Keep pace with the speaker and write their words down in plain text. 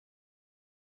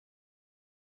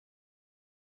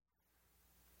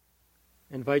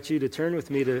I invite you to turn with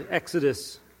me to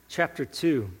Exodus chapter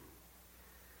 2.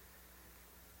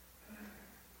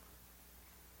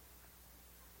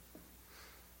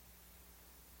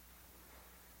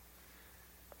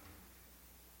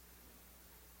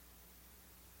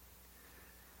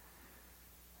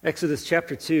 Exodus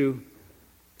chapter 2,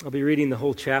 I'll be reading the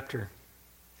whole chapter.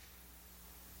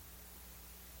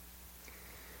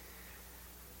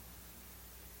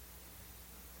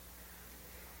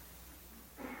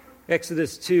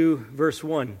 Exodus 2, verse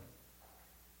 1.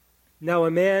 Now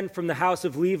a man from the house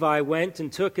of Levi went and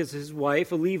took as his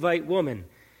wife a Levite woman.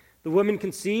 The woman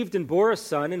conceived and bore a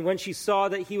son, and when she saw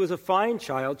that he was a fine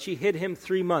child, she hid him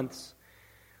 3 months.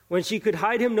 When she could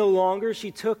hide him no longer, she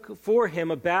took for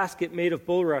him a basket made of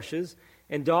bulrushes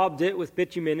and daubed it with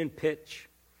bitumen and pitch.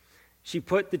 She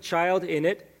put the child in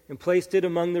it and placed it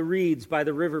among the reeds by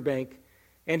the riverbank,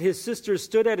 and his sisters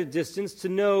stood at a distance to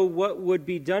know what would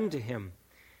be done to him.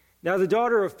 Now the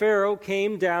daughter of Pharaoh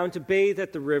came down to bathe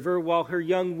at the river, while her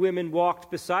young women walked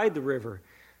beside the river.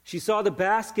 She saw the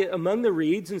basket among the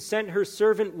reeds and sent her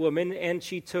servant woman, and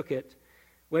she took it.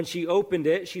 When she opened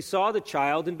it, she saw the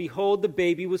child, and behold, the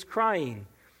baby was crying.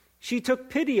 She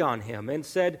took pity on him and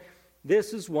said,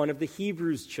 "This is one of the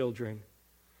Hebrews' children."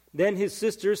 Then his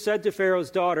sister said to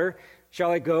Pharaoh's daughter, "Shall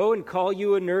I go and call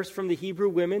you a nurse from the Hebrew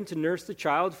women to nurse the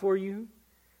child for you?"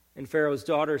 And Pharaoh's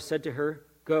daughter said to her,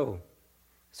 "Go."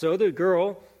 So the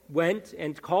girl went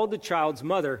and called the child's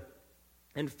mother.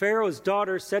 And Pharaoh's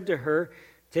daughter said to her,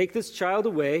 "Take this child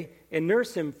away and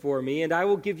nurse him for me, and I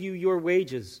will give you your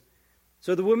wages."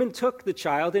 So the woman took the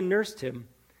child and nursed him.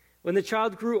 When the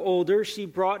child grew older, she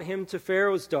brought him to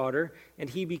Pharaoh's daughter, and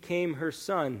he became her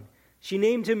son. She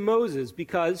named him Moses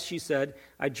because, she said,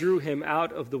 "I drew him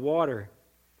out of the water."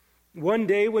 One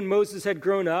day when Moses had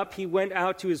grown up, he went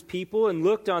out to his people and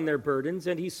looked on their burdens,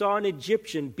 and he saw an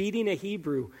Egyptian beating a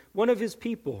Hebrew, one of his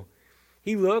people.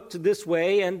 He looked this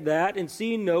way and that, and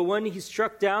seeing no one, he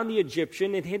struck down the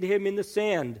Egyptian and hid him in the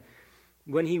sand.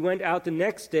 When he went out the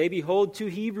next day, behold, 2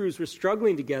 Hebrews were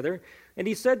struggling together, and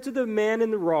he said to the man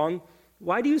in the wrong,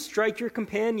 "Why do you strike your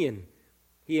companion?"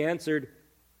 He answered,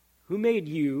 "Who made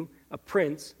you a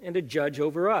prince and a judge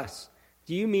over us?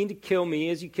 Do you mean to kill me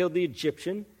as you killed the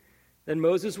Egyptian?" Then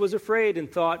Moses was afraid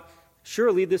and thought,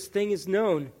 "Surely this thing is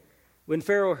known." When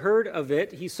Pharaoh heard of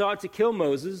it, he sought to kill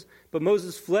Moses, but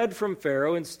Moses fled from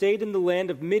Pharaoh and stayed in the land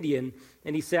of Midian,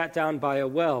 and he sat down by a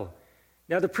well.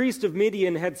 Now the priest of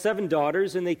Midian had 7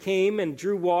 daughters, and they came and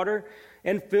drew water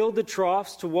and filled the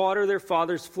troughs to water their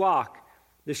father's flock.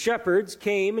 The shepherds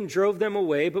came and drove them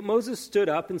away, but Moses stood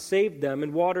up and saved them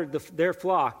and watered their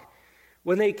flock.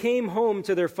 When they came home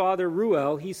to their father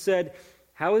Reuel, he said,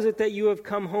 "How is it that you have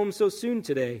come home so soon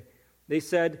today?" They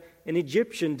said, "An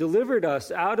Egyptian delivered us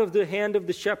out of the hand of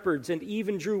the shepherds and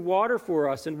even drew water for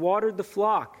us and watered the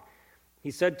flock."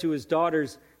 He said to his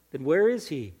daughters, "Then where is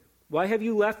he? Why have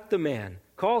you left the man?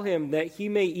 Call him that he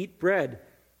may eat bread."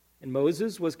 And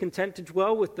Moses was content to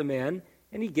dwell with the man,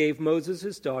 and he gave Moses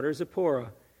his daughter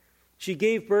Zipporah. She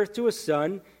gave birth to a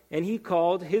son, and he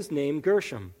called his name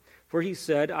Gershom, for he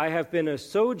said, "I have been a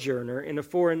sojourner in a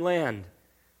foreign land."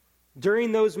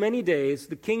 During those many days,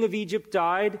 the king of Egypt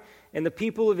died, and the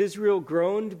people of Israel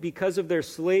groaned because of their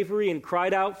slavery and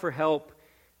cried out for help.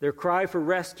 Their cry for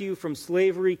rescue from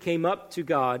slavery came up to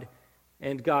God,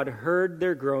 and God heard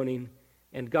their groaning,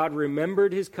 and God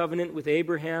remembered his covenant with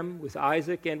Abraham, with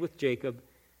Isaac, and with Jacob.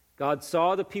 God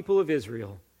saw the people of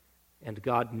Israel, and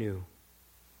God knew.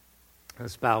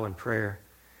 Let's bow in prayer.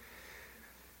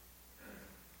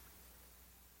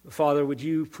 Father, would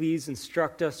you please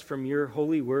instruct us from your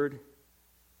holy word?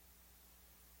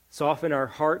 Soften our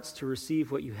hearts to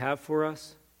receive what you have for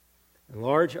us.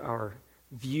 Enlarge our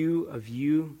view of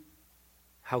you,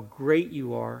 how great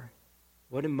you are,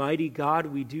 what a mighty God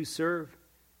we do serve.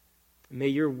 And may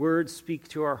your word speak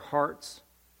to our hearts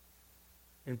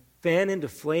and fan into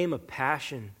flame a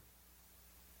passion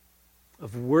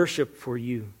of worship for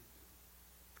you.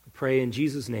 I pray in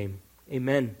Jesus' name,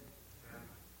 amen.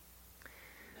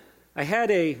 I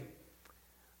had a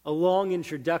long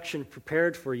introduction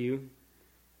prepared for you,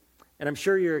 and I'm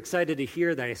sure you're excited to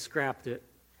hear that I scrapped it.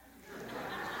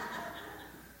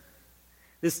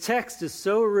 This text is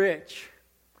so rich.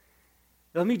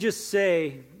 Let me just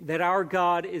say that our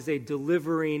God is a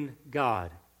delivering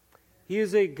God. He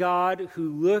is a God who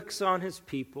looks on his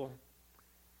people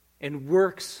and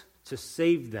works to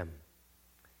save them.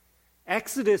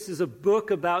 Exodus is a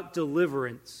book about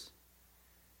deliverance.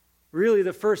 Really,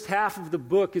 the first half of the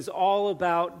book is all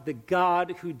about the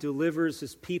God who delivers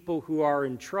his people who are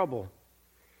in trouble.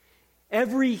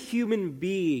 Every human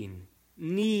being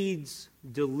needs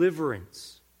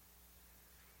deliverance.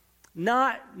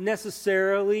 not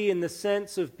necessarily in the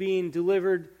sense of being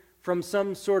delivered from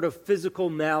some sort of physical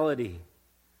malady.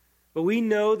 But we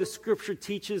know the Scripture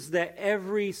teaches that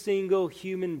every single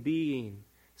human being,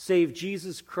 save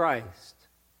Jesus Christ,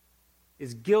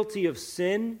 is guilty of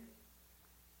sin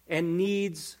and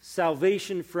needs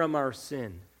salvation from our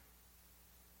sin.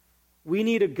 We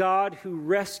need a God who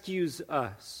rescues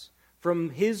us from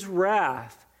his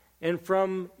wrath and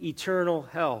from eternal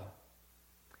hell.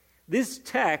 This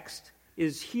text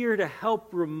is here to help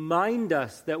remind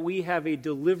us that we have a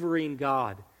delivering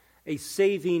God, a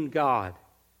saving God.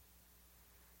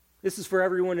 This is for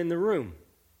everyone in the room.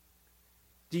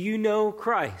 Do you know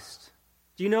Christ?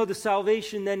 Do you know the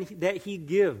salvation that he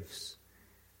gives?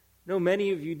 No,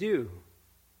 many of you do.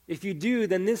 If you do,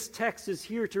 then this text is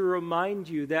here to remind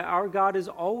you that our God has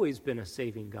always been a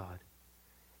saving God.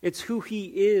 It's who he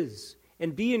is.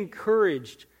 And be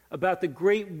encouraged about the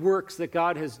great works that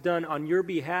God has done on your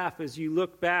behalf as you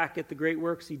look back at the great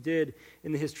works he did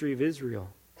in the history of Israel.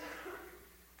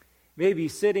 Maybe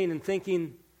sitting and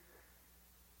thinking,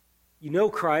 you know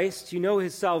Christ, you know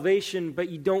his salvation, but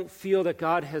you don't feel that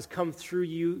God has come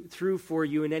through for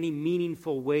you in any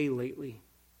meaningful way lately.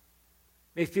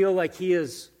 May feel like he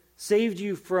has saved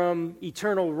you from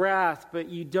eternal wrath, but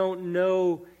you don't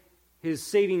know his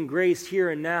saving grace here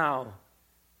and now.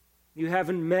 You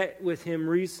haven't met with him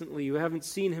recently. You haven't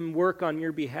seen him work on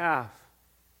your behalf.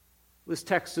 This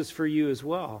text is for you as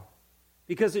well,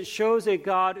 because it shows a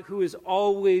God who is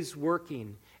always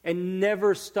working and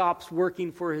never stops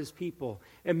working for his people.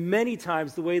 And many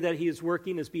times the way that he is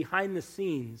working is behind the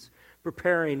scenes,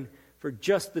 preparing for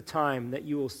just the time that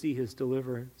you will see his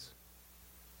deliverance.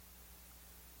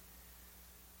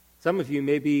 Some of you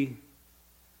may be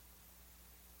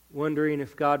wondering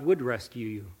if God would rescue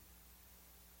you.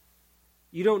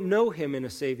 You don't know him in a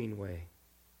saving way.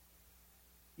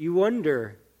 You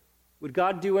wonder, would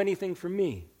God do anything for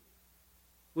me?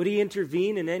 Would he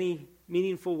intervene in any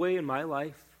meaningful way in my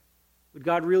life? Would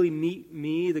God really meet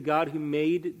me, the God who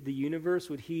made the universe?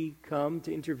 Would he come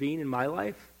to intervene in my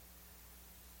life?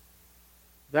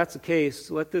 If that's the case,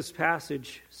 let this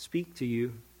passage speak to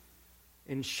you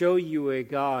and show you a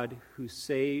God who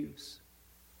saves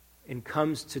and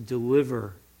comes to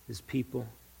deliver his people.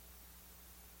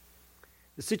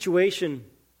 The situation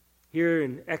here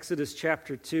in Exodus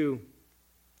chapter 2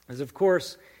 is, of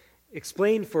course,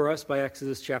 explained for us by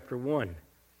Exodus chapter 1.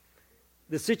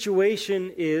 The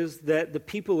situation is that the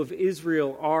people of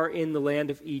Israel are in the land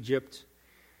of Egypt.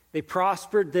 They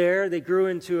prospered there. They grew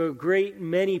into a great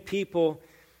many people.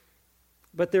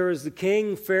 But there was the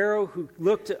king, Pharaoh, who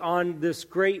looked on this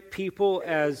great people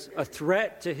as a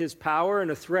threat to his power and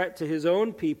a threat to his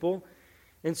own people.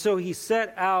 And so he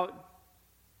set out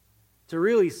to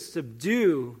really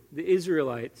subdue the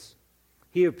Israelites.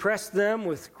 He oppressed them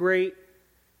with great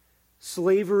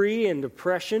slavery and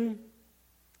oppression.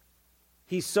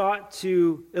 He sought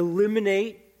to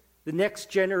eliminate the next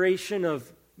generation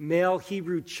of male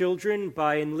Hebrew children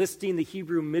by enlisting the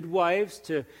Hebrew midwives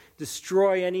to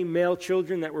destroy any male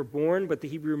children that were born, but the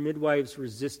Hebrew midwives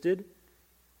resisted.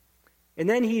 And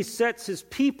then he sets his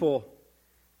people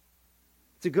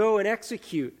to go and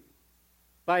execute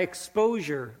by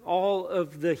exposure all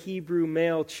of the Hebrew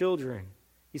male children.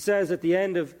 He says at the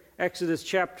end of Exodus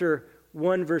chapter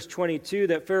 1 verse 22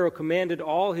 that Pharaoh commanded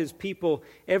all his people,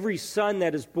 every son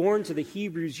that is born to the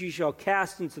Hebrews you shall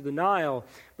cast into the Nile,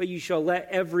 but you shall let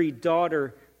every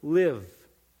daughter live.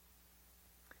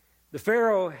 The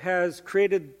Pharaoh has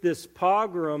created this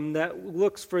pogrom that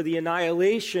looks for the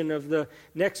annihilation of the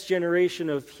next generation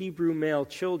of Hebrew male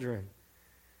children.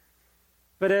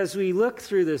 But as we look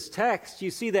through this text,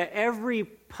 you see that every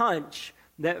punch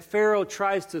that Pharaoh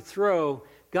tries to throw,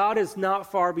 God is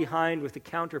not far behind with a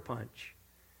counterpunch.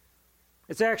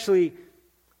 It's actually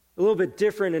a little bit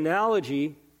different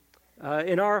analogy.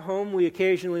 In our home, we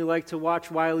occasionally like to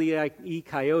watch Wile E.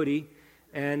 Coyote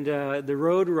and the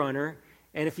Roadrunner.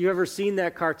 And if you've ever seen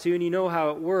that cartoon, you know how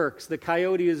it works. The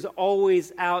coyote is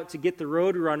always out to get the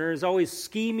Roadrunner, is always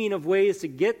scheming of ways to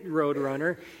get the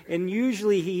Roadrunner, and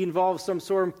usually he involves some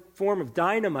form of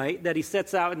dynamite that he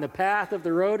sets out in the path of the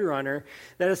Roadrunner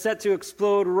that is set to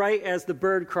explode right as the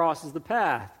bird crosses the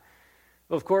path.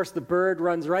 Well, of course, the bird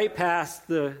runs right past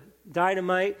the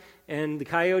dynamite, and the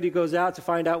coyote goes out to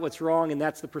find out what's wrong, and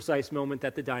that's the precise moment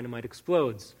that the dynamite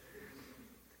explodes.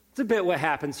 It's a bit what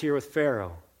happens here with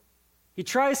Pharaoh. He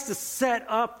tries to set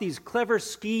up these clever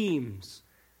schemes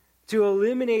to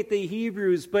eliminate the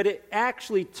Hebrews, but it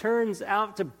actually turns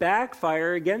out to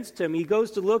backfire against him. He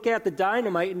goes to look at the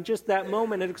dynamite, and just that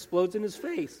moment it explodes in his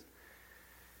face.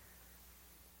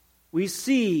 We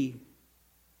see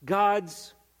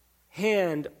God's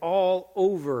hand all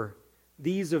over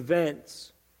these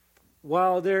events,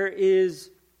 while there is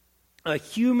a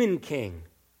human king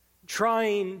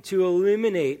trying to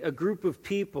eliminate a group of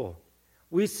people,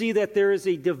 we see that there is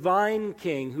a divine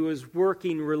king who is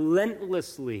working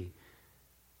relentlessly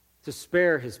to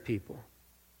spare his people.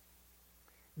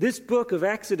 This book of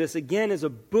Exodus, again, is a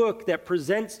book that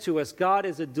presents to us God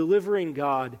as a delivering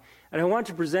God. And I want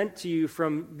to present to you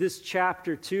from this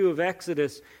chapter 2 of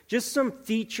Exodus just some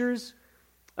features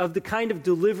of the kind of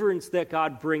deliverance that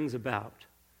God brings about.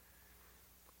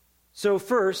 So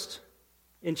first,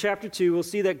 in chapter 2, we'll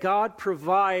see that God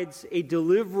provides a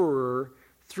deliverer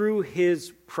through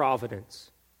his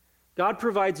providence. God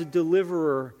provides a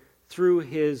deliverer through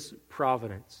his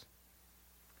providence.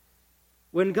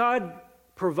 When God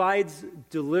provides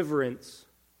deliverance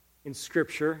in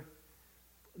Scripture,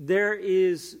 there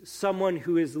is someone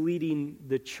who is leading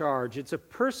the charge. It's a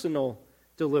personal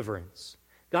deliverance.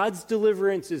 God's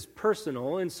deliverance is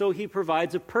personal, and so he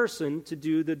provides a person to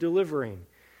do the delivering.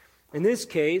 In this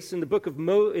case, in the book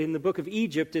of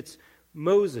Egypt, it's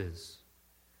Moses.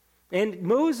 And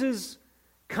Moses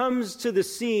comes to the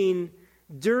scene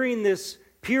during this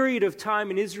period of time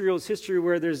in Israel's history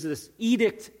where there's this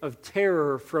edict of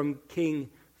terror from King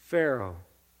Pharaoh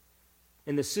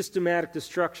and the systematic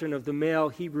destruction of the male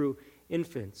Hebrew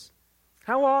infants.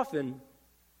 How often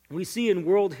we see in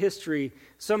world history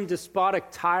some despotic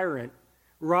tyrant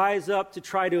rise up to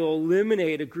try to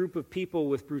eliminate a group of people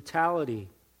with brutality.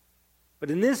 But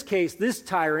in this case, this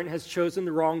tyrant has chosen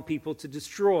the wrong people to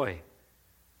destroy.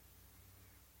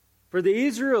 For the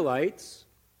Israelites,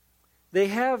 they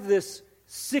have this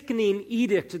sickening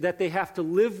edict that they have to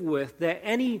live with, that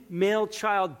any male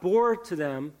child born to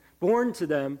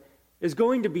them is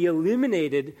going to be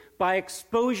eliminated by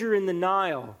exposure in the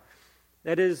Nile.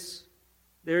 That is,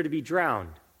 they're to be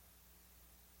drowned.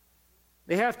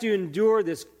 They have to endure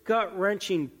this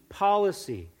gut-wrenching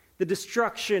policy, the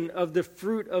destruction of the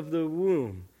fruit of the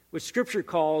womb, which Scripture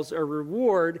calls a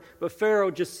reward, but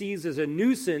Pharaoh just sees as a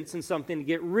nuisance and something to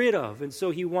get rid of, and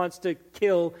so he wants to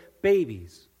kill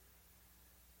babies.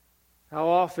 How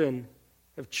often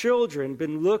have children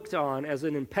been looked on as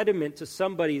an impediment to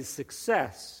somebody's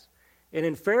success? And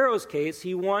in Pharaoh's case,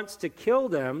 he wants to kill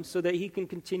them so that he can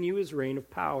continue his reign of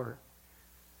power.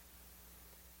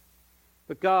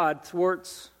 But God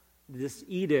thwarts this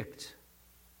edict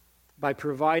by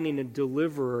providing a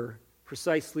deliverer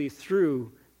precisely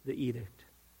through the edict.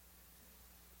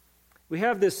 We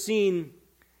have this scene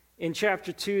in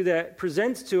chapter 2 that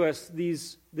presents to us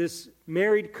this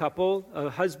married couple, a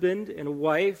husband and a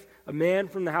wife, a man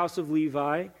from the house of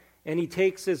Levi, and he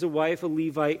takes as a wife a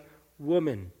Levite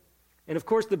woman. And of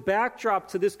course, the backdrop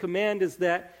to this command is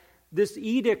that this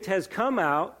edict has come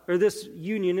out, or this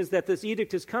union is that this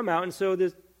edict has come out, and so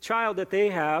the child that they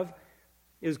have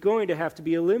is going to have to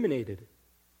be eliminated.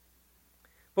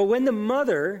 But when the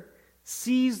mother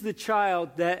sees the child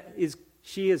that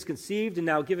she has conceived and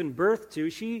now given birth to,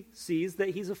 she sees that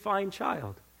he's a fine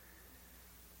child.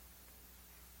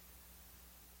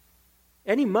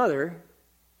 Any mother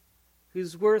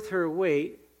who's worth her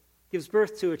weight gives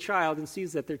birth to a child and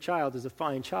sees that their child is a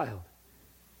fine child.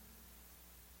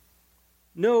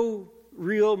 No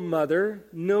real mother,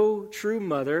 no true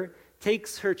mother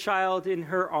takes her child in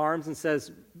her arms and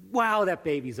says, "Wow, that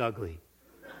baby's ugly."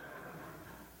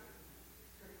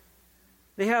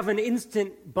 They have an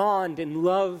instant bond and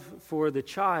love for the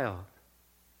child.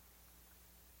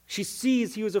 She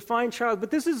sees he was a fine child,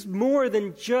 but this is more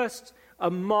than just a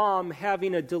mom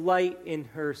having a delight in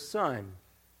her son.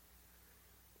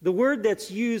 The word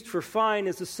that's used for fine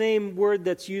is the same word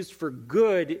that's used for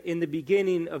good in the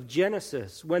beginning of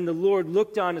Genesis, when the Lord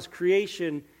looked on his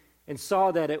creation and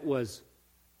saw that it was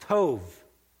tov,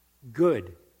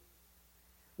 good.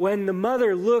 When the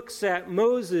mother looks at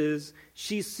Moses,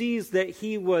 she sees that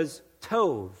he was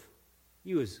tov,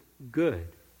 he was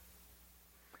good.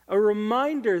 A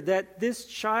reminder that this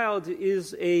child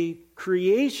is a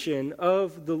creation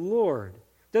of the Lord.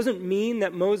 Doesn't mean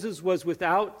that Moses was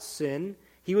without sin.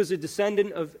 He was a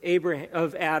descendant of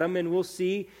Adam, and we'll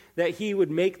see that he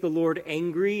would make the Lord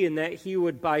angry and that he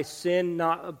would, by sin,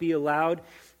 not be allowed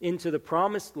into the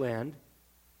promised land.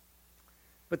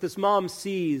 But this mom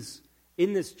sees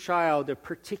in this child a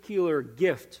particular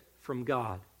gift from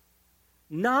God.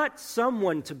 Not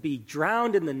someone to be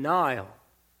drowned in the Nile.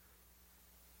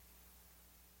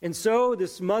 And so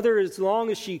this mother, as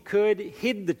long as she could,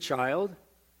 hid the child.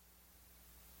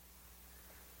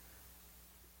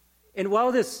 And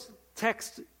while this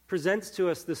text presents to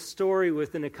us this story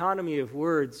with an economy of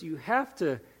words, you have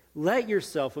to let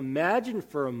yourself imagine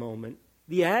for a moment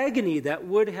the agony that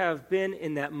would have been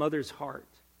in that mother's heart.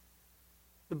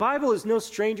 The Bible is no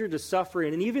stranger to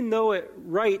suffering, and even though it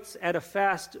writes at a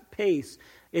fast pace,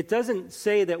 it doesn't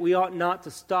say that we ought not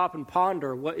to stop and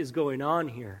ponder what is going on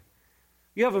here.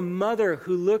 You have a mother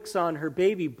who looks on her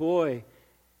baby boy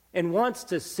and wants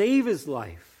to save his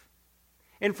life.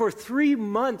 And for 3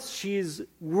 months, she's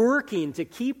working to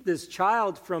keep this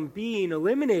child from being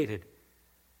eliminated.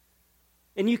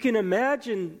 And you can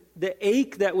imagine the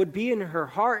ache that would be in her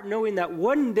heart, knowing that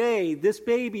one day this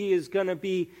baby is going to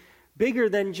be bigger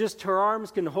than just her arms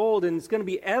can hold, and it's going to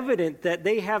be evident that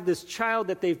they have this child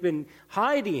that they've been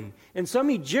hiding. And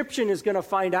some Egyptian is going to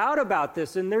find out about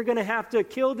this, and they're going to have to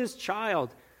kill this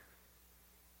child.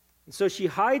 And so she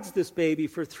hides this baby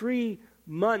for 3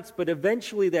 months, but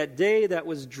eventually that day that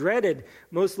was dreaded,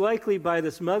 most likely by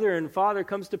this mother and father,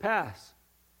 comes to pass.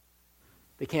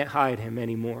 They can't hide him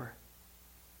anymore.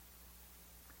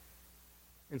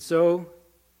 And so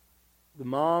the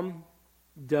mom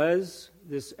does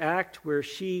this act where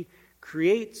she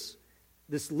creates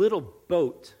this little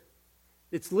boat.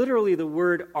 It's literally the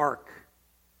word ark.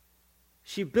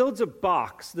 She builds a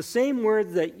box, the same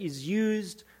word that is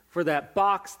used for that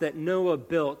box that Noah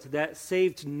built, that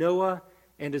saved Noah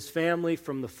and his family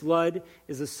from the flood,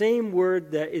 is the same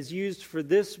word that is used for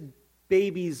this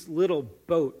baby's little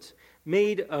boat,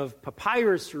 made of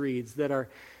papyrus reeds that are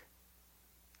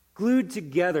glued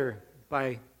together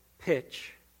by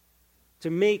pitch to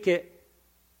make it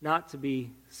not to be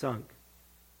sunk.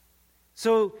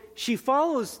 So she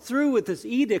follows through with this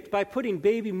edict by putting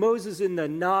baby Moses in the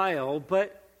Nile,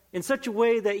 but in such a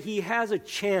way that he has a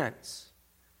chance.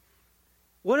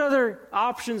 What other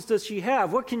options does she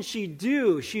have? What can she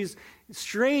do? She's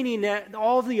straining at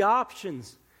all the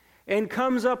options and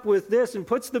comes up with this and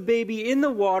puts the baby in the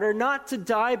water, not to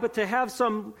die, but to have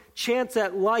some chance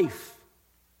at life.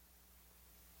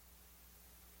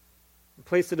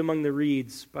 Place it among the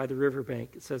reeds by the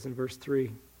riverbank, it says in verse 3.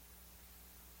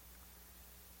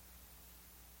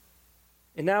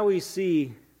 And now we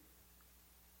see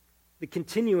the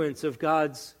continuance of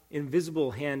God's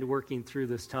invisible hand working through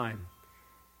this time.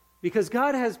 Because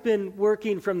God has been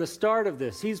working from the start of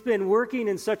this. He's been working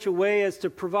in such a way as to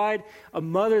provide a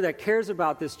mother that cares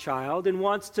about this child and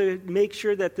wants to make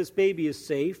sure that this baby is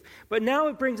safe. But now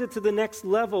it brings it to the next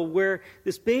level where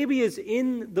this baby is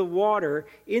in the water,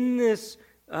 in this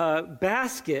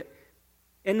basket,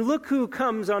 and look who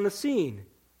comes on the scene.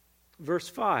 Verse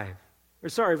 4.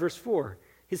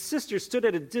 His sister stood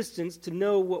at a distance to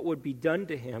know what would be done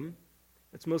to him.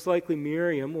 That's most likely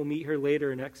Miriam. We'll meet her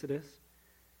later in Exodus.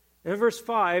 And in verse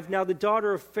 5, now the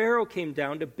daughter of Pharaoh came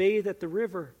down to bathe at the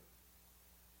river.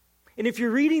 And if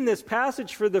you're reading this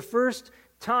passage for the first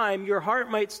time, your heart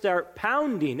might start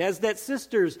pounding, as that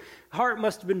sister's heart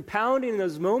must have been pounding in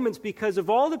those moments, because of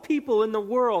all the people in the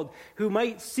world who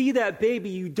might see that baby,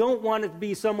 you don't want it to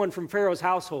be someone from Pharaoh's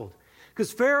household.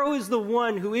 Because Pharaoh is the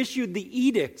one who issued the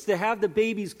edicts to have the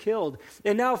babies killed.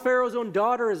 And now Pharaoh's own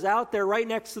daughter is out there right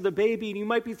next to the baby, and you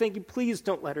might be thinking, please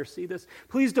don't let her see this.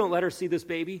 Please don't let her see this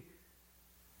baby.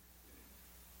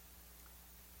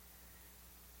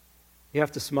 You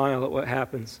have to smile at what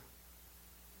happens.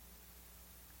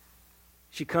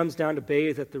 She comes down to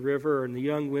bathe at the river, and the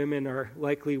young women are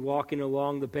likely walking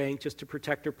along the bank just to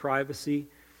protect her privacy.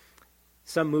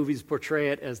 Some movies portray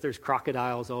it as there's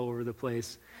crocodiles all over the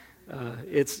place.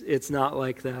 It's not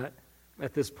like that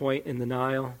at this point in the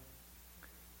Nile.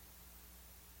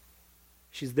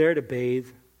 She's there to bathe,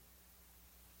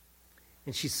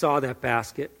 and she saw that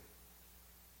basket.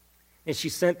 And she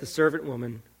sent the servant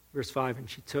woman, verse 5, and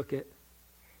she took it.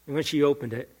 And when she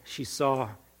opened it, she saw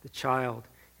the child.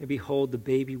 And behold, the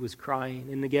baby was crying.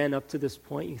 And again, up to this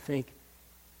point, you think,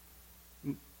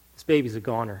 this baby's a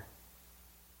goner.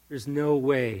 There's no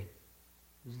way.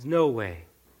 There's no way.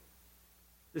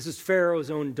 This is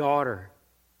Pharaoh's own daughter.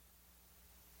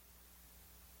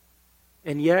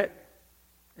 And yet,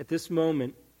 at this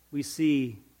moment, we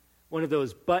see one of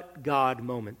those but God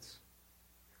moments,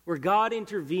 where God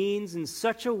intervenes in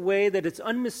such a way that it's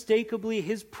unmistakably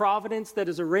His providence that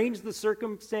has arranged the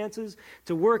circumstances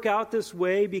to work out this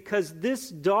way, because this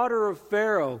daughter of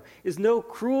Pharaoh is no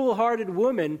cruel-hearted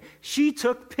woman. She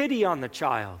took pity on the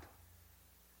child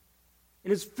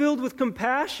and is filled with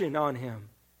compassion on him,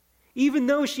 even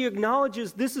though she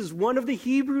acknowledges this is one of the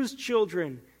Hebrews'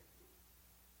 children.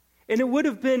 And it would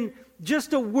have been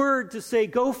just a word to say,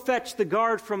 go fetch the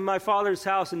guard from my father's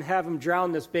house and have him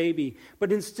drown this baby.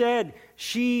 But instead,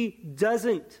 she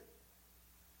doesn't.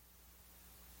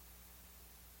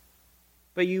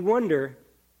 But you wonder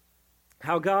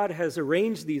how God has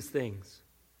arranged these things.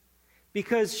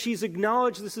 because she's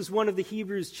acknowledged this is one of the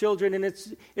Hebrews' children, and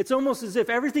it's almost as if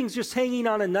everything's just hanging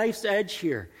on a knife's edge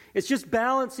here. It's just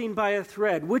balancing by a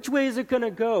thread. Which way is it going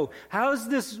to go? How's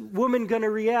this woman going to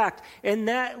react? And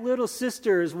that little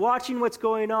sister is watching what's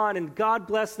going on, and God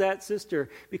bless that sister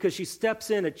because she steps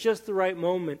in at just the right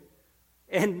moment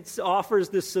and offers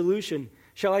this solution.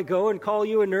 Shall I go and call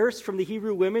you a nurse from the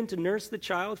Hebrew women to nurse the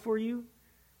child for you?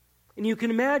 And you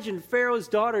can imagine Pharaoh's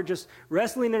daughter just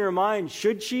wrestling in her mind,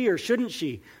 should she or shouldn't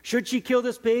she? Should she kill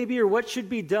this baby or what should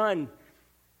be done?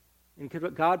 And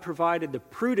God provided the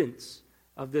prudence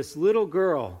of this little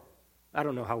girl. I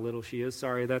don't know how little she is,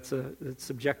 sorry, that's a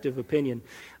subjective opinion.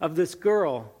 Of this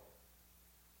girl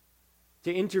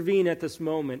to intervene at this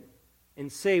moment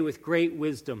and say with great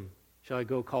wisdom, shall I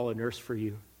go call a nurse for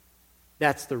you?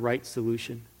 That's the right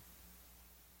solution.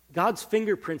 God's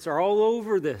fingerprints are all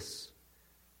over this.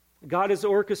 God has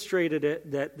orchestrated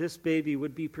it that this baby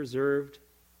would be preserved.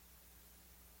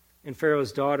 And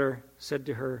Pharaoh's daughter said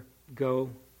to her,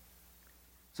 go.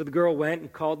 So the girl went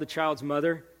and called the child's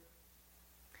mother.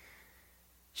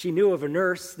 She knew of a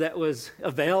nurse that was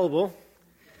available.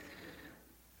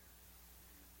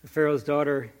 Pharaoh's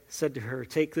daughter said to her,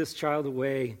 take this child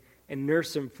away and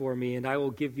nurse him for me, and I will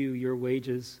give you your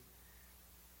wages.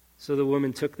 So the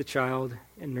woman took the child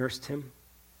and nursed him.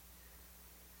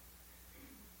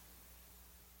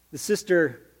 The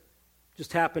sister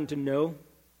just happened to know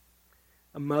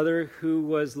a mother who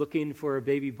was looking for a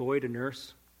baby boy to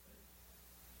nurse.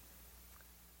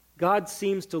 God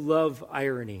seems to love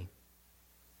irony.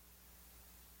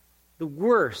 The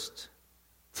worst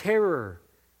terror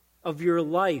of your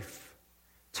life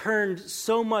turned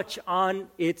so much on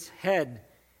its head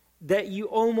that you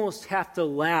almost have to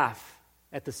laugh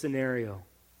at the scenario.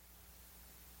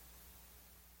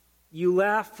 You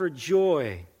laugh for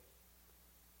joy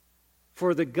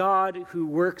for the God who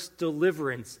works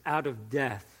deliverance out of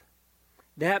death.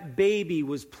 That baby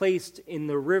was placed in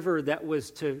the river that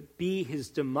was to be his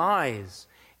demise,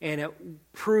 and it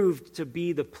proved to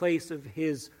be the place of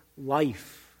his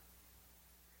life.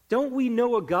 Don't we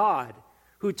know a God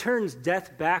who turns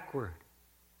death backward?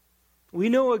 We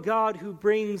know a God who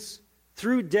brings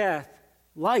through death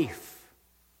life.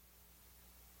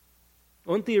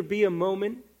 Won't there be a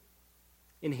moment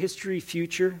in history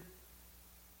future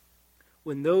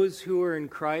when those who are in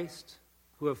Christ,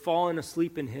 who have fallen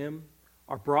asleep in him,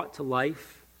 are brought to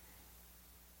life,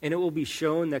 and it will be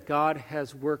shown that God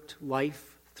has worked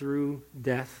life through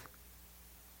death?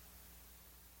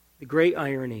 The great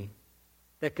irony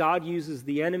that God uses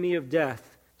the enemy of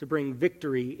death to bring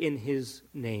victory in his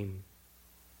name.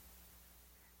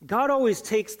 God always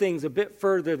takes things a bit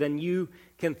further than you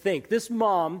can think. This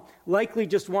mom likely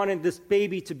just wanted this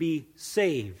baby to be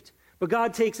saved. But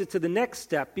God takes it to the next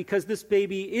step because this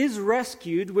baby is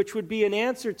rescued, which would be an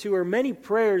answer to her many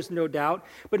prayers, no doubt.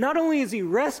 But not only is he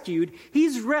rescued,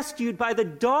 he's rescued by the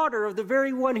daughter of the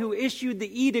very one who issued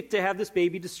the edict to have this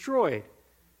baby destroyed.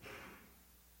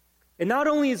 And not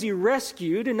only is he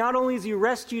rescued, and not only is he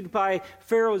rescued by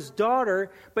Pharaoh's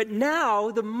daughter, but now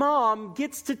the mom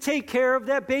gets to take care of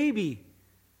that baby.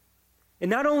 And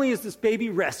not only is this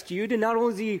baby rescued, and not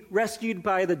only is he rescued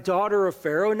by the daughter of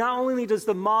Pharaoh, not only does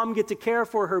the mom get to care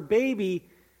for her baby,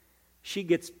 she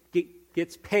gets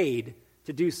paid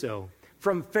to do so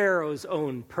from Pharaoh's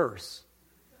own purse.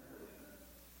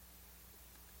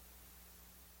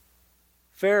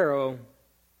 Pharaoh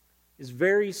is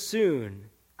very soon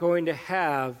going to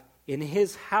have in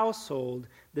his household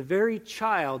the very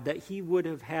child that he would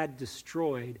have had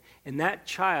destroyed, and that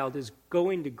child is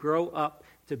going to grow up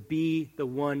to be the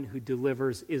one who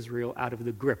delivers Israel out of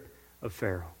the grip of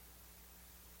Pharaoh.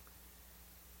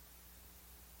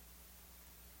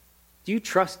 Do you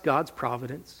trust God's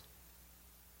providence?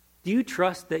 Do you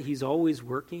trust that he's always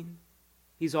working?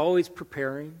 He's always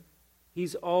preparing?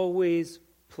 He's always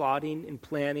plotting and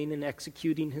planning and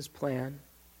executing his plan?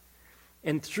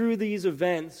 And through these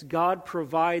events, God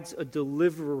provides a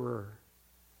deliverer.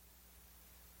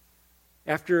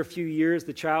 After a few years,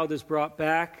 the child is brought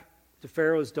back to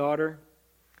Pharaoh's daughter.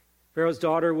 Pharaoh's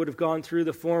daughter would have gone through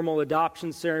the formal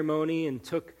adoption ceremony and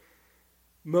took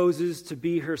Moses to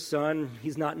be her son.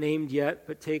 He's not named yet,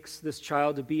 but takes this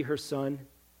child to be her son.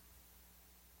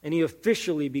 And he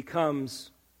officially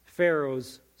becomes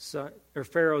Pharaoh's son, or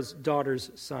Pharaoh's daughter's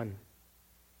son.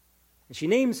 And she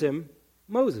names him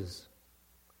Moses.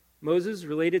 Moses,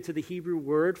 related to the Hebrew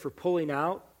word for pulling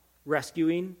out,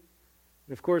 rescuing.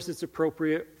 And of course, it's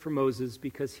appropriate for Moses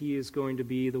because he is going to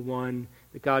be the one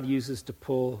that God uses to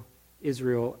pull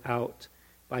Israel out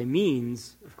by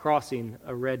means of crossing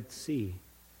a Red Sea.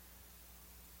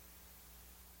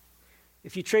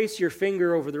 If you trace your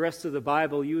finger over the rest of the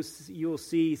Bible, you will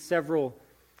see several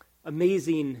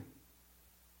amazing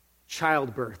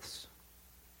childbirths.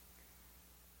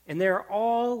 And they're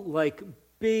all like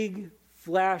big,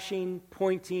 flashing,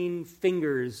 pointing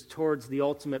fingers towards the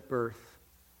ultimate birth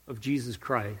of Jesus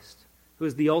Christ, who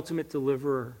is the ultimate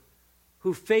deliverer,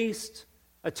 who faced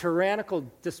a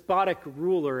tyrannical, despotic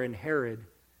ruler in Herod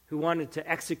who wanted to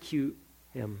execute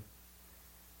him.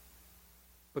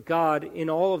 But God, in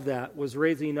all of that, was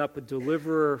raising up a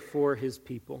deliverer for his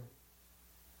people.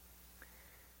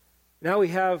 Now we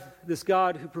have this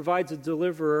God who provides a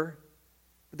deliverer.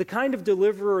 But the kind of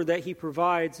deliverer that he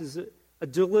provides is a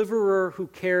deliverer who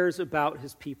cares about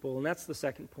his people. And that's the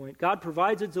second point. God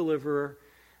provides a deliverer.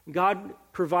 God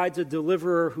provides a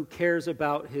deliverer who cares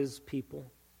about his people.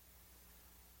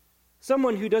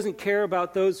 Someone who doesn't care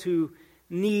about those who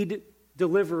need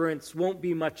deliverance won't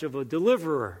be much of a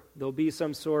deliverer. They'll be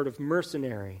some sort of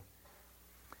mercenary.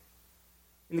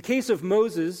 In the case of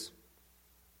Moses,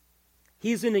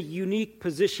 he's in a unique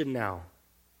position now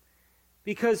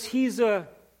because he's a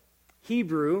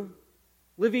Hebrew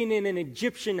living in an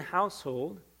Egyptian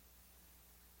household,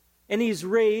 and he's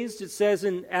raised, it says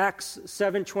in Acts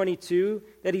 7:22,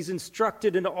 that he's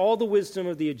instructed in all the wisdom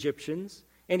of the Egyptians,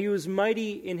 and he was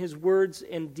mighty in his words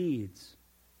and deeds.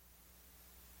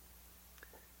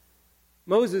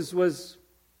 Moses was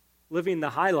living the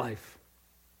high life.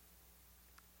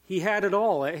 He had it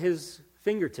all at his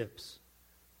fingertips.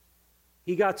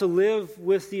 He got to live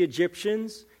with the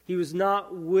Egyptians. He was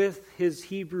not with his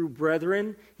Hebrew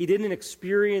brethren. He didn't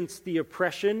experience the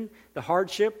oppression, the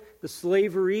hardship, the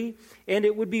slavery, and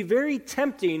it would be very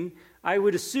tempting, I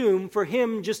would assume, for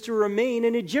him just to remain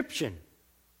an Egyptian.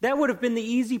 That would have been the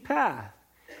easy path.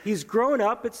 He's grown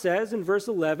up, it says in verse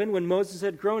 11, when Moses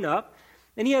had grown up,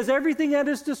 and he has everything at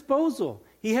his disposal.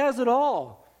 He has it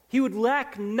all. He would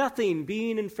lack nothing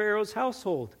being in Pharaoh's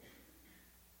household.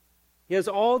 He has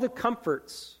all the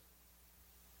comforts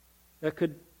that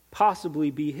could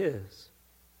possibly be his.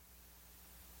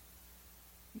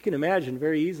 You can imagine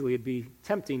very easily it'd be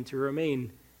tempting to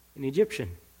remain an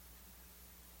Egyptian.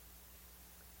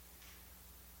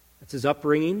 That's his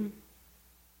upbringing.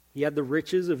 He had the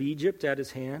riches of Egypt at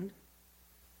his hand.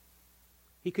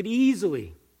 He could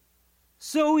easily,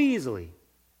 so easily,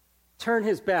 turn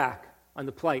his back on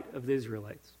the plight of the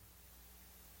Israelites.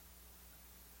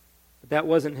 But that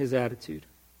wasn't his attitude.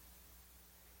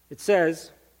 It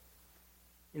says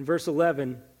in verse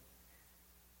 11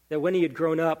 that when he had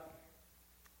grown up,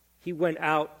 he went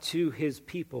out to his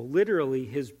people, literally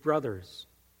his brothers,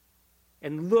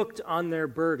 and looked on their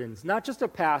burdens. Not just a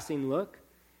passing look.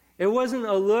 It wasn't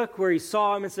a look where he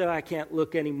saw him and said, I can't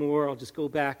look anymore. I'll just go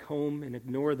back home and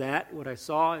ignore that. What I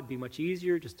saw, it'd be much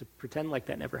easier just to pretend like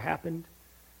that never happened.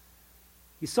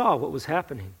 He saw what was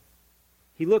happening.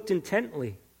 He looked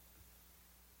intently.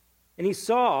 And he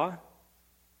saw,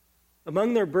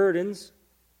 among their burdens,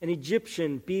 an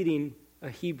Egyptian beating a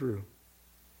Hebrew,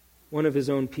 one of his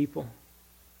own people.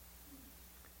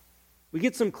 We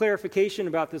get some clarification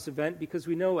about this event because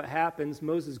we know what happens.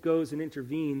 Moses goes and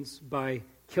intervenes by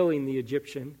killing the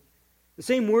Egyptian. The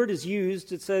same word is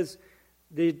used. It says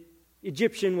the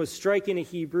Egyptian was striking a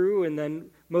Hebrew, and then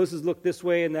Moses looked this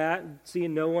way and that, and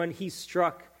seeing no one, he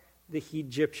struck the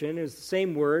Egyptian. It was the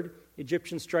same word,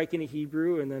 Egyptian striking a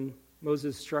Hebrew, and then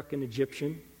Moses struck an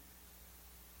Egyptian.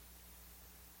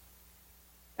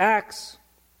 Acts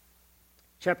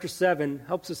chapter 7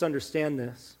 helps us understand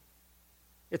this.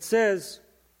 It says,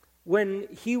 when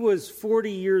he was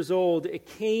 40 years old, it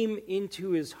came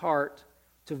into his heart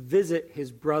to visit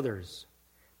his brothers,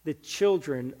 the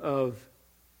children of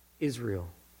Israel.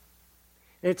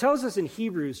 And it tells us in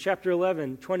Hebrews chapter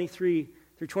 11, 23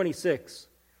 through 26,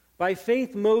 by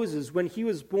faith Moses, when he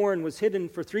was born, was hidden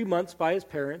for 3 months by his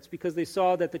parents because they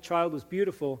saw that the child was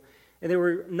beautiful, and they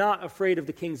were not afraid of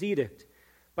the king's edict.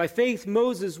 By faith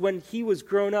Moses, when he was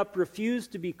grown up,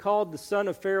 refused to be called the son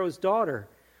of Pharaoh's daughter,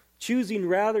 choosing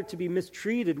rather to be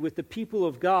mistreated with the people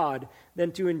of God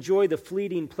than to enjoy the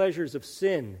fleeting pleasures of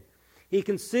sin. He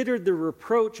considered the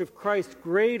reproach of Christ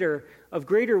of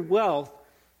greater wealth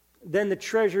than the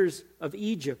treasures of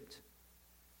Egypt,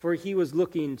 for he was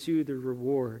looking to the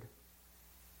reward.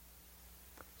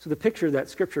 So the picture that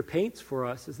Scripture paints for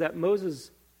us is that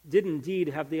Moses did indeed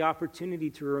have the opportunity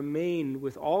to remain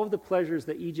with all of the pleasures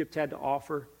that Egypt had to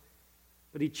offer,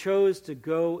 but he chose to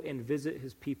go and visit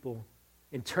his people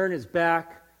and turn his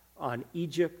back on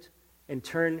Egypt and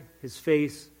turn his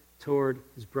face toward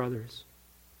his brothers.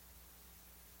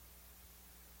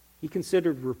 He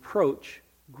considered reproach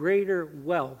greater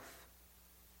wealth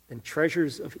than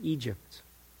treasures of Egypt.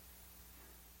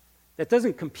 That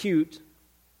doesn't compute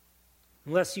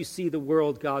unless you see the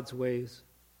world God's ways.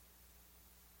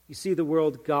 You see the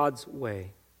world God's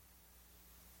way.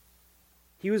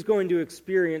 He was going to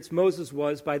experience, Moses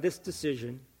was, by this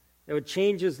decision that would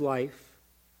change his life.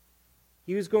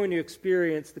 He was going to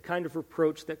experience the kind of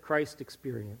reproach that Christ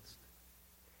experienced.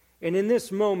 And in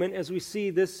this moment, as we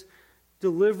see this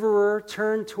deliverer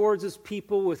turn towards his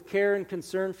people with care and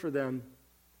concern for them,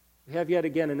 we have yet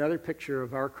again another picture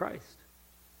of our Christ.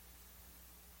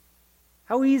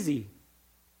 How easy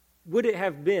would it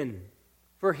have been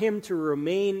for him to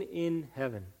remain in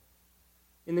heaven,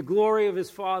 in the glory of his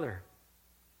Father,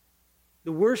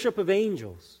 the worship of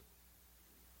angels?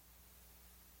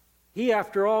 He,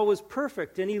 after all, was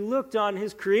perfect, and he looked on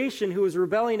his creation who was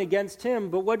rebelling against him,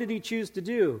 but what did he choose to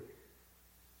do?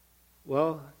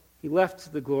 Well, he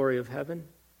left the glory of heaven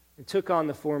and took on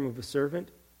the form of a servant.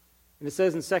 And it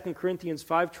says in 2 Corinthians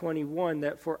 5:21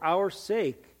 that for our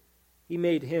sake he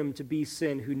made him to be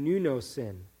sin who knew no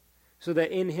sin, so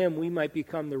that in him we might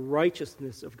become the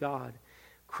righteousness of God.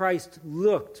 Christ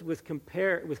looked with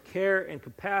care and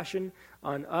compassion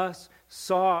on us,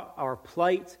 saw our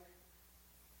plight,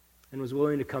 and was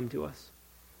willing to come to us.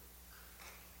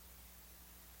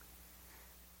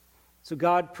 So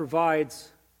God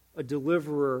provides a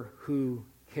deliverer who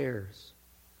cares.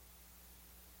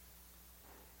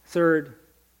 Third,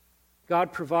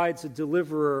 God provides a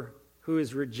deliverer who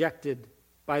is rejected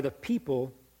by the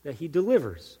people that he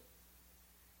delivers.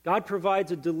 God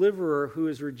provides a deliverer who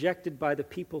is rejected by the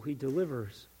people he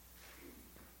delivers.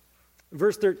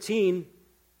 Verse 13,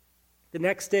 the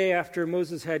next day after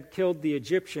Moses had killed the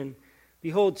Egyptian,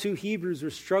 behold, two Hebrews were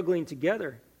struggling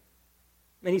together.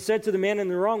 And he said to the man in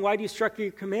the wrong, "Why do you strike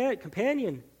your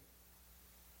companion?"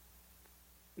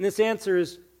 And this answer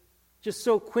is just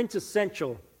so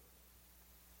quintessential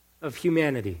of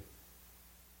humanity.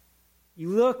 You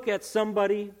look at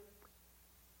somebody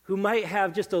who might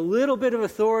have just a little bit of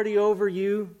authority over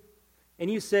you,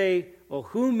 and you say, "Well,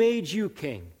 who made you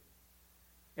king?"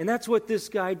 And that's what this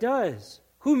guy does.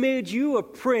 Who made you a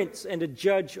prince and a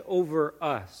judge over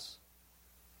us?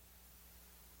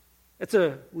 That's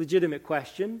a legitimate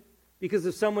question, because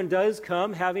if someone does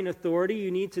come having authority,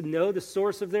 you need to know the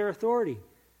source of their authority.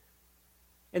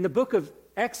 And the book of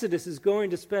Exodus is going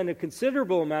to spend a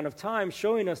considerable amount of time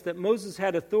showing us that Moses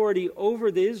had authority over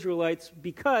the Israelites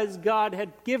because God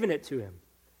had given it to him.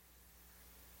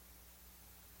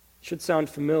 It should sound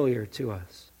familiar to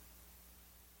us.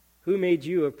 Who made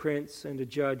you a prince and a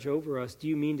judge over us? Do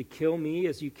you mean to kill me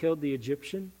as you killed the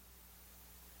Egyptian?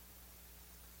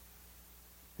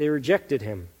 They rejected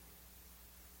him.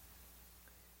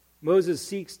 Moses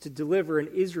seeks to deliver an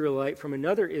Israelite from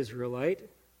another Israelite,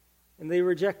 and they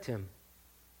reject him.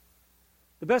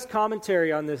 The best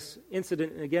commentary on this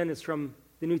incident, again, is from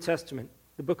the New Testament,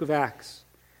 the book of Acts.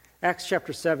 Acts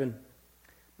chapter 7,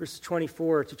 verses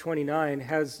 24 to 29,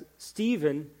 has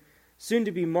Stephen, soon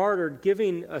to be martyred,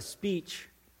 giving a speech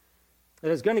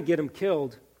that is going to get him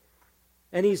killed.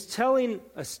 And he's telling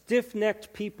a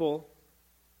stiff-necked people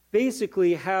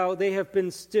basically how they have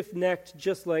been stiff-necked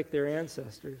just like their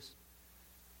ancestors.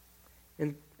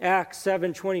 In Acts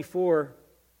 7:24,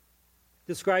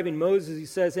 describing Moses, he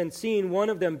says, "And seeing one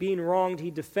of them being wronged,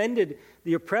 he defended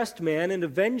the oppressed man and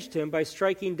avenged him by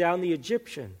striking down the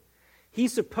Egyptian. He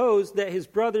supposed that his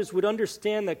brothers would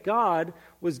understand that God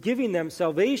was giving them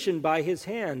salvation by his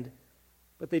hand,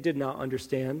 but they did not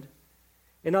understand.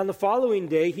 And on the following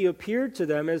day he appeared to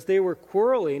them as they were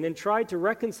quarreling and tried to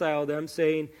reconcile them,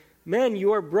 saying, 'Men,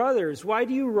 you are brothers. Why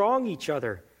do you wrong each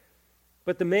other?'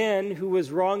 But the man who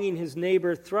was wronging his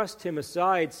neighbor thrust him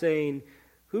aside, saying,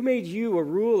 'Who made you a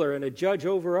ruler and a judge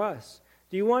over us?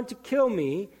 Do you want to kill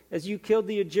me as you killed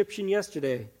the Egyptian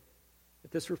yesterday?'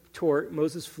 At this retort,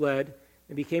 Moses fled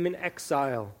and became an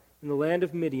exile in the land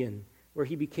of Midian, where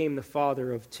he became the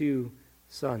father of 2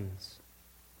 sons.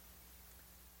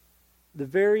 The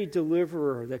very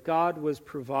deliverer that God was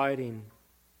providing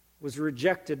was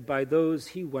rejected by those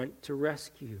he went to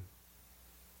rescue.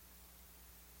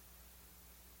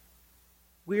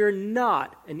 We are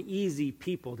not an easy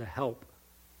people to help.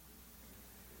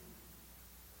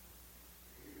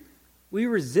 We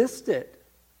resist it.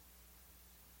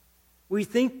 We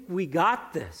think we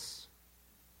got this.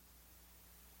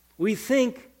 We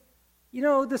think,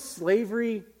 this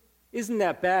slavery isn't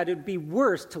that bad. It would be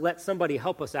worse to let somebody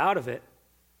help us out of it.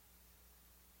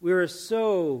 We are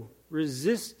so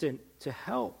resistant to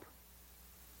help.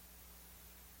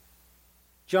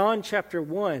 John chapter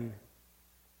 1,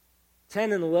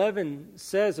 10 and 11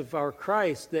 says of our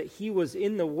Christ that he was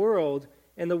in the world,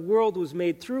 and the world was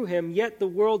made through him, yet the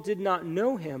world did not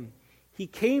know him. He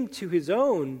came to his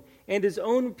own, and his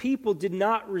own people did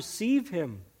not receive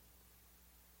him.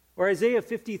 Or Isaiah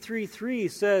 53:3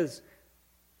 says,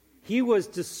 he was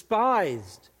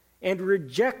despised and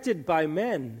rejected by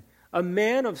men, a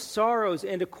man of sorrows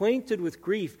and acquainted with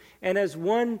grief, and as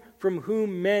one from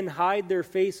whom men hide their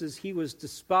faces, he was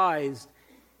despised,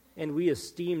 and we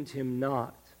esteemed him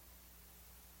not.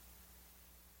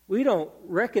 We don't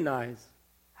recognize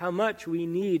how much we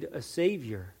need a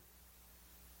Savior.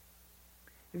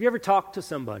 Have you ever talked to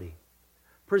somebody,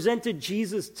 presented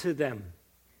Jesus to them,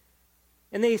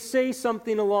 and they say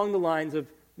something along the lines of,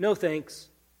 no thanks,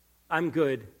 I'm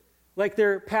good, like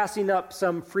they're passing up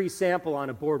some free sample on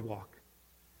a boardwalk?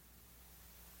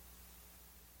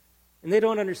 And they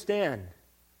don't understand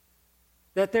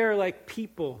that they're like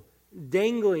people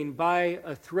dangling by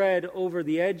a thread over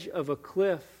the edge of a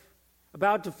cliff,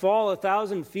 about to fall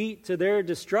 1,000 feet to their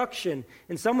destruction,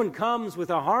 and someone comes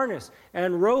with a harness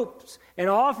and ropes and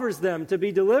offers them to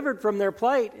be delivered from their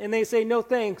plight, and they say, no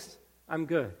thanks, I'm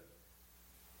good.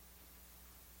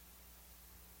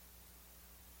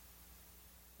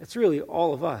 It's really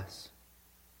all of us.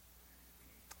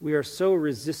 We are so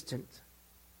resistant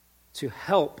to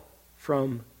help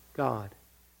from God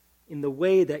in the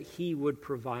way that He would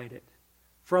provide it,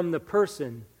 from the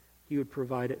person He would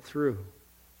provide it through.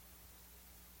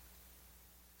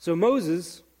 So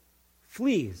Moses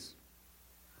flees.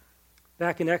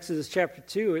 Back in Exodus chapter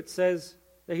 2, it says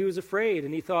that he was afraid,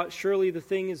 and he thought, surely the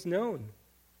thing is known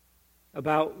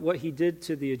about what he did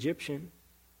to the Egyptian.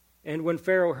 And when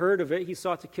Pharaoh heard of it, he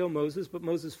sought to kill Moses, but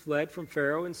Moses fled from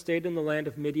Pharaoh and stayed in the land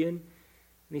of Midian, and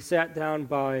he sat down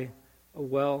by a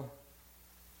well.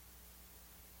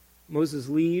 Moses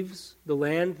leaves the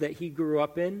land that he grew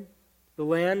up in, the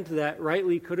land that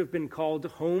rightly could have been called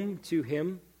home to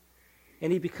him,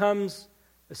 and he becomes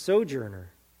a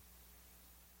sojourner.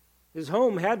 His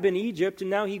home had been Egypt, and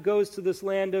now he goes to this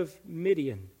land of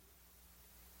Midian.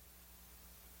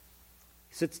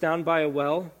 He sits down by a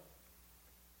well.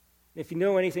 If you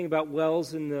know anything about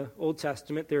wells in the Old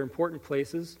Testament, they're important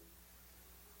places.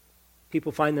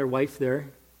 People find their wife there.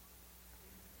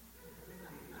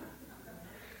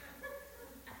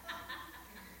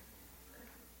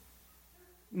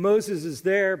 Moses is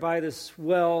there by this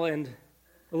well, and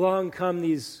along come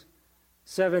these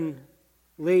 7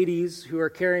 ladies who are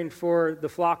caring for the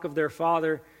flock of their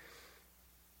father.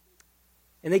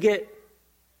 And they get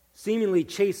seemingly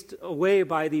chased away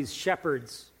by these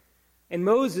shepherds. And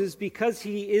Moses, because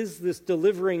he is this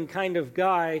delivering kind of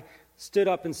guy, stood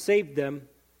up and saved them,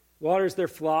 waters their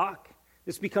flock.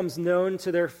 This becomes known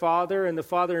to their father, and the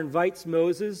father invites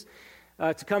Moses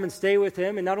to come and stay with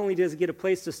him. And not only does he get a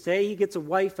place to stay, he gets a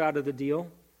wife out of the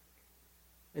deal.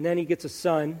 And then he gets a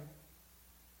son.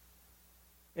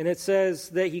 And it says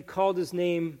that he called his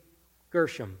name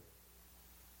Gershom.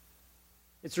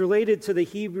 It's related to the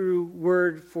Hebrew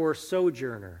word for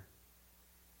sojourner.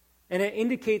 And it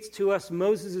indicates to us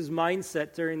Moses'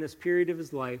 mindset during this period of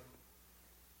his life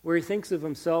where he thinks of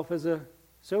himself as a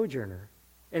sojourner,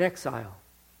 an exile,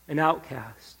 an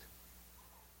outcast,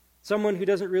 someone who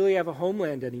doesn't really have a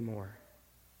homeland anymore.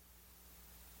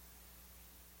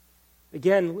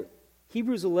 Again,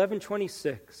 Hebrews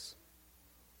 11:26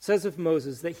 says of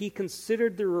Moses that he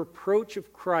considered the reproach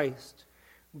of Christ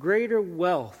greater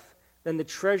wealth than the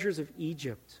treasures of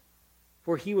Egypt,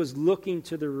 for he was looking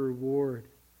to the reward.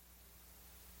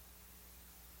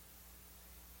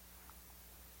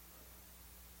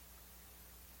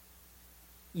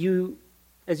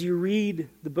 As you read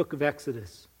the book of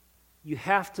Exodus, you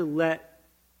have to let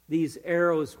these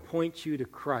arrows point you to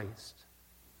Christ.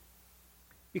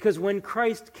 Because when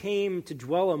Christ came to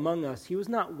dwell among us, he was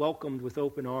not welcomed with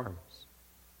open arms.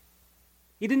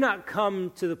 He did not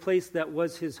come to the place that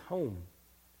was his home.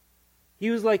 He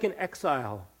was like an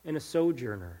exile and a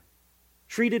sojourner,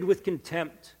 treated with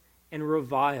contempt and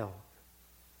reviled.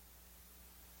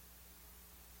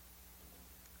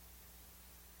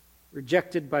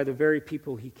 Rejected by the very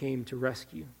people he came to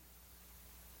rescue.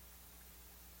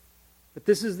 But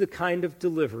this is the kind of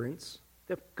deliverance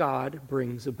that God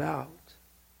brings about.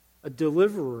 A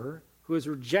deliverer who is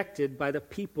rejected by the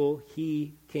people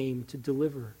he came to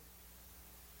deliver.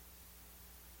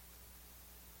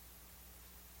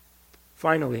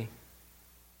 Finally,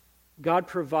 God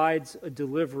provides a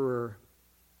deliverer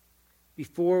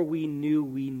before we knew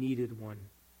we needed one.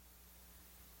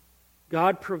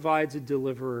 God provides a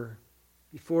deliverer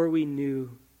before we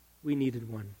knew we needed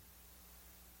one.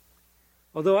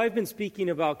 Although I've been speaking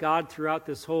about God throughout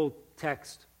this whole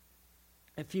text,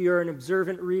 if you're an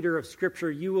observant reader of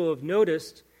Scripture, you will have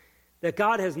noticed that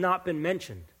God has not been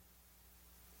mentioned.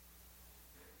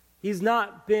 He's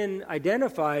not been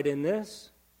identified in this.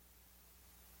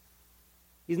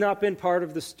 He's not been part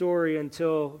of the story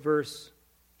until verse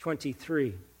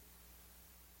 23.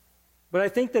 But I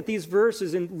think that these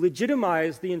verses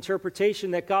legitimize the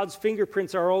interpretation that God's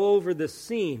fingerprints are all over this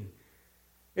scene.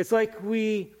 It's like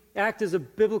we act as a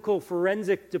biblical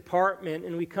forensic department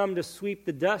and we come to sweep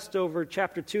the dust over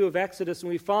chapter 2 of Exodus, and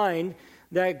we find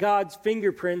that God's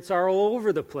fingerprints are all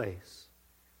over the place.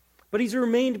 But he's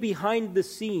remained behind the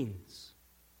scenes.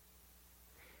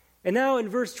 And now in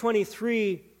verse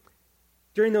 23,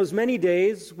 during those many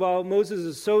days, while Moses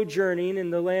is sojourning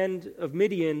in the land of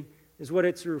Midian, is what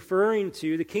it's referring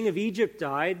to. The king of Egypt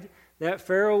died. That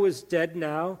Pharaoh was dead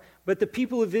now. But the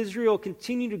people of Israel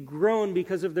continue to groan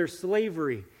because of their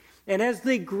slavery. And as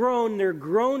they groan, their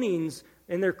groanings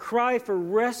and their cry for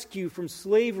rescue from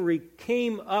slavery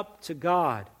came up to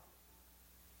God.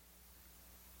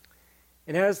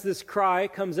 And as this cry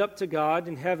comes up to God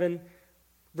in heaven,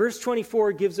 verse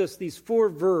 24 gives us these 4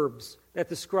 verbs that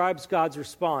describes God's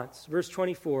response. Verse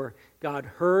 24, God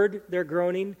heard their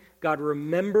groaning. God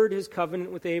remembered his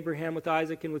covenant with Abraham, with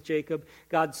Isaac, and with Jacob.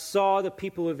 God saw the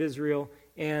people of Israel,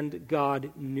 and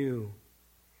God knew.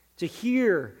 To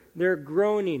hear their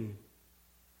groaning.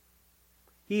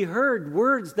 He heard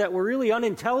words that were really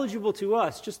unintelligible to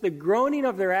us, just the groaning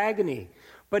of their agony.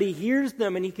 But he hears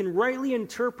them, and he can rightly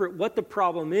interpret what the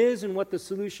problem is and what the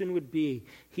solution would be.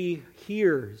 He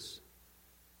hears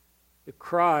the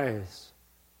cries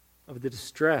of the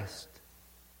distressed.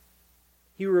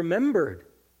 He remembered.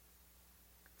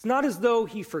 It's not as though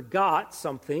he forgot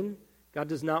something. God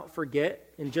does not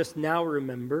forget and just now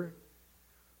remember.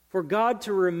 For God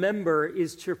to remember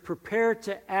is to prepare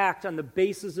to act on the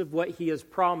basis of what he has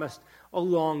promised a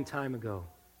long time ago.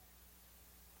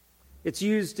 It's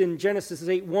used in Genesis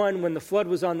 8:1 when the flood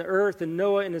was on the earth and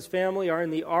Noah and his family are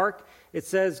in the ark. It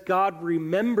says God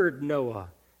remembered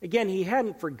Noah. Again, he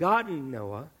hadn't forgotten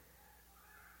Noah.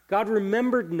 God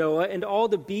remembered Noah and all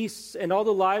the beasts and all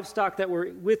the livestock that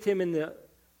were with him in the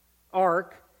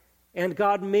ark, and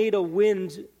God made a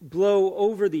wind blow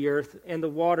over the earth, and the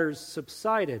waters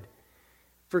subsided.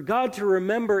 For God to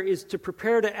remember is to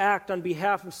prepare to act on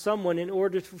behalf of someone in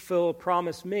order to fulfill a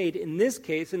promise made. In this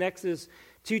case, in Exodus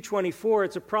 2:24,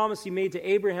 it's a promise he made to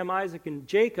Abraham, Isaac, and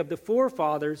Jacob, the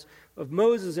forefathers of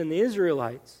Moses and the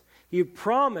Israelites. He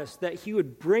promised that he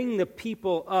would bring the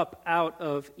people up out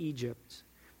of Egypt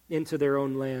into their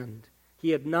own land. He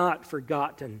had not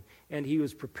forgotten, and he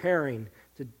was preparing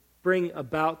to bring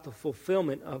about the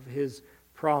fulfillment of his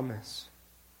promise.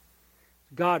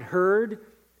 God heard,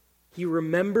 he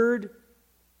remembered,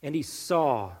 and he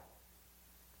saw.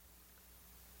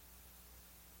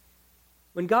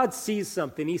 When God sees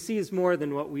something, he sees more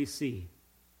than what we see.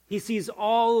 He sees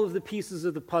all of the pieces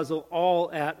of the puzzle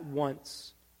all at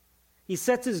once. He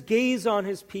sets his gaze on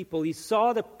his people. He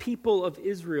saw the people of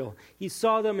Israel. He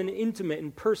saw them in an intimate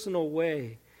and personal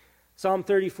way. Psalm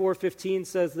 34:15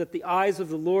 says that the eyes of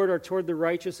the Lord are toward the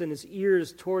righteous and his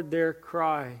ears toward their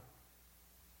cry.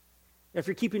 If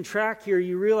you're keeping track here,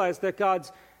 you realize that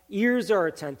God's ears are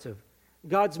attentive.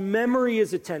 God's memory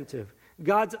is attentive.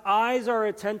 God's eyes are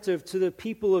attentive to the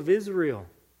people of Israel.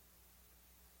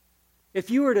 If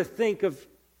you were to think of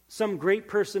some great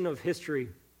person of history,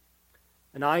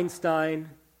 an Einstein,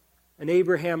 an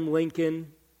Abraham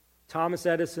Lincoln, Thomas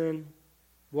Edison,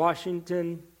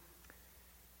 Washington,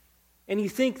 and you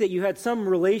think that you had some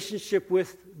relationship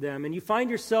with them, and you find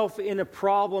yourself in a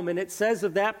problem, and it says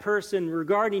of that person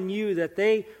regarding you that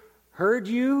they heard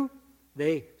you,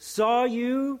 they saw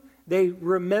you, they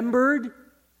remembered,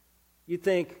 you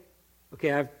think,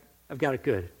 okay, I've got it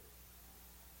good.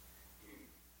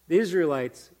 The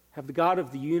Israelites have the God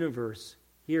of the universe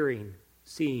hearing,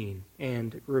 seeing,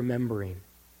 and remembering.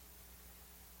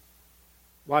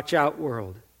 Watch out,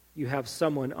 world. You have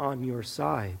someone on your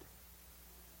side.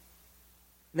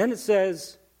 And then it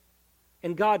says,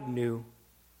 and God knew.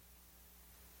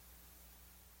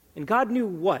 And God knew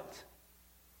what?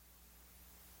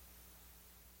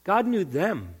 God knew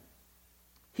them.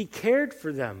 He cared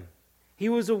for them. He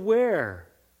was aware.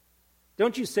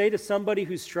 Don't you say to somebody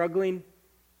who's struggling,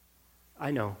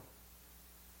 I know.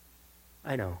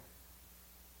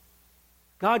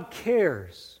 God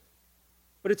cares.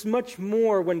 But it's much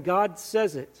more when God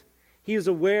says it. He is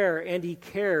aware and he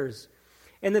cares.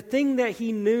 And the thing that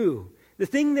he knew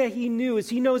is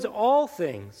he knows all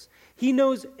things. He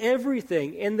knows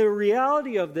everything. And the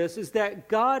reality of this is that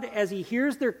God, as he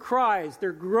hears their cries,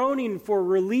 they're groaning for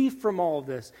relief from all of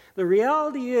this. The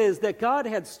reality is that God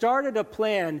had started a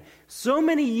plan so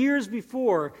many years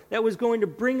before that was going to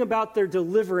bring about their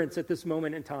deliverance at this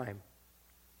moment in time.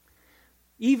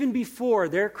 Even before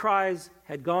their cries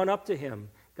had gone up to him,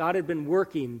 God had been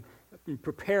working and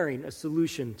preparing a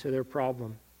solution to their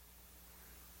problem.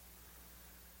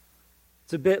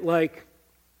 It's a bit like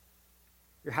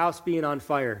your house being on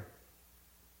fire.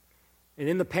 And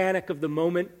in the panic of the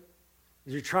moment,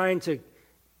 as you're trying to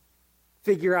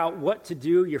figure out what to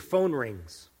do, your phone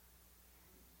rings.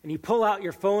 And you pull out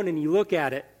your phone and you look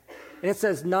at it, and it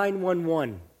says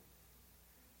 911.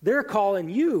 They're calling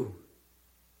you.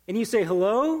 And you say,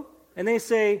 hello? And they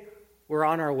say, we're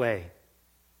on our way.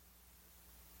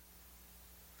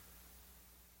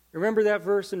 Remember that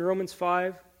verse in Romans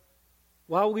 5?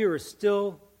 While we were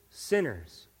still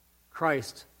sinners,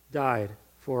 Christ died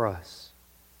for us.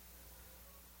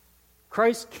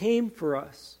 Christ came for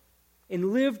us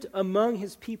and lived among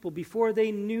his people before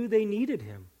they knew they needed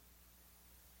him.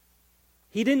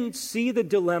 He didn't see the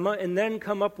dilemma and then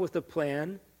come up with a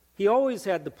plan. He always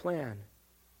had the plan.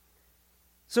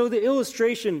 So the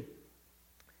illustration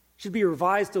should be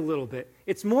revised a little bit.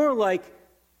 It's more like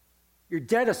you're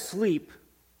dead asleep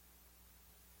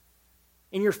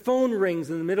and your phone rings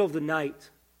in the middle of the night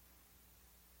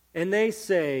and they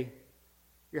say,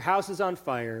 your house is on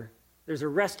fire. There's a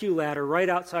rescue ladder right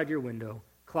outside your window.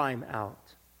 Climb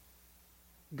out.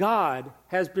 God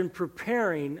has been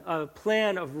preparing a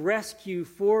plan of rescue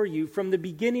for you from the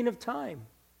beginning of time.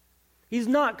 He's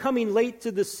not coming late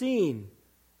to the scene.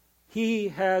 He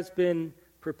has been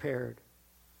prepared.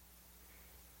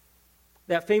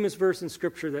 That famous verse in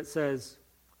Scripture that says,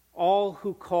 all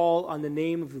who call on the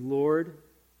name of the Lord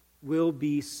will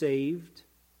be saved.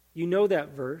 You know that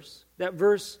verse. That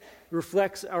verse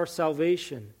reflects our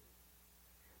salvation.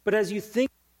 But as you think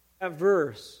of that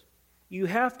verse, you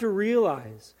have to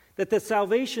realize that the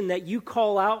salvation that you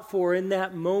call out for in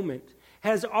that moment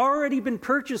has already been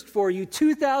purchased for you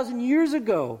 2,000 years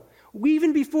ago.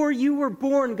 Even before you were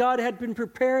born, God had been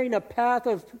preparing a path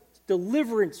of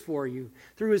deliverance for you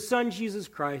through his Son, Jesus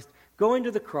Christ, going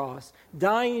to the cross,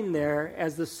 dying there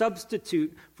as the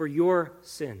substitute for your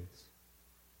sins.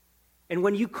 And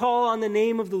when you call on the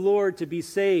name of the Lord to be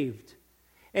saved,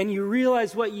 and you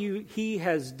realize what he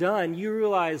has done, you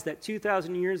realize that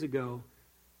 2,000 years ago,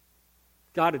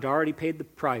 God had already paid the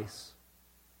price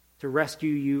to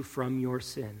rescue you from your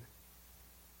sin.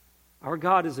 Our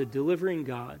God is a delivering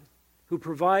God who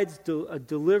provides a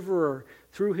deliverer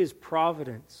through his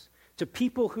providence to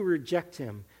people who reject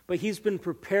him. But he's been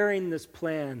preparing this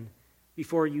plan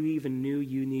before you even knew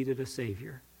you needed a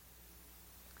Savior.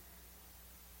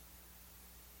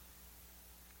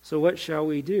 So what shall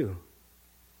we do?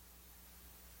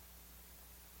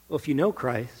 Well, if you know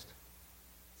Christ,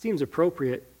 it seems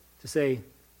appropriate to say,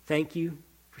 thank you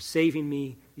for saving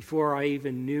me before I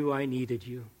even knew I needed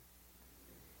you.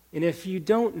 And if you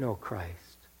don't know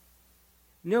Christ,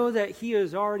 know that he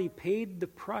has already paid the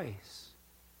price.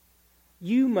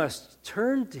 You must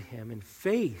turn to him in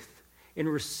faith and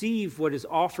receive what is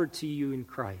offered to you in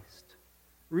Christ.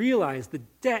 Realize the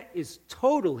debt is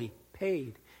totally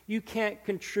paid. You can't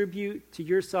contribute to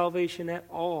your salvation at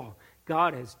all.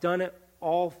 God has done it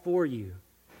all for you.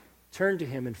 Turn to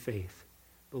him in faith.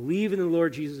 Believe in the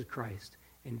Lord Jesus Christ,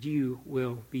 and you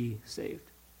will be saved.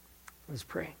 Let's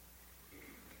pray.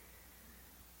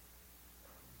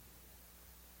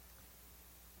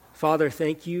 Father,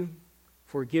 thank you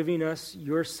for giving us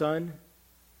your Son.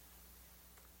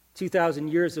 2,000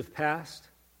 years have passed,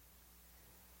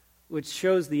 which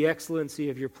shows the excellency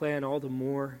of your plan all the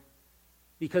more,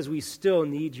 because we still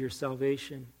need your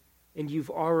salvation, and you've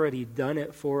already done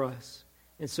it for us.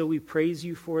 And so we praise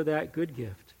you for that good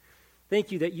gift.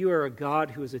 Thank you that you are a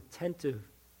God who is attentive.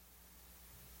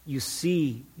 You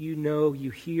see, you know,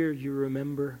 you hear, you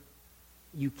remember.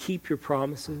 You keep your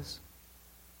promises.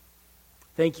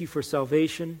 Thank you for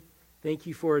salvation. Thank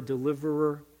you for a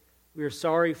deliverer. We are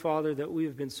sorry, Father, that we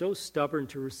have been so stubborn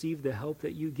to receive the help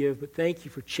that you give, but thank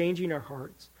you for changing our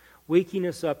hearts, waking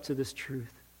us up to this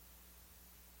truth.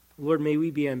 Lord, may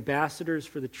we be ambassadors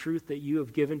for the truth that you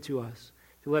have given to us,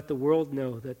 to let the world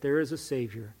know that there is a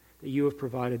Savior that you have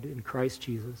provided in Christ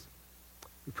Jesus.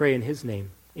 We pray in his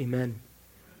name. Amen.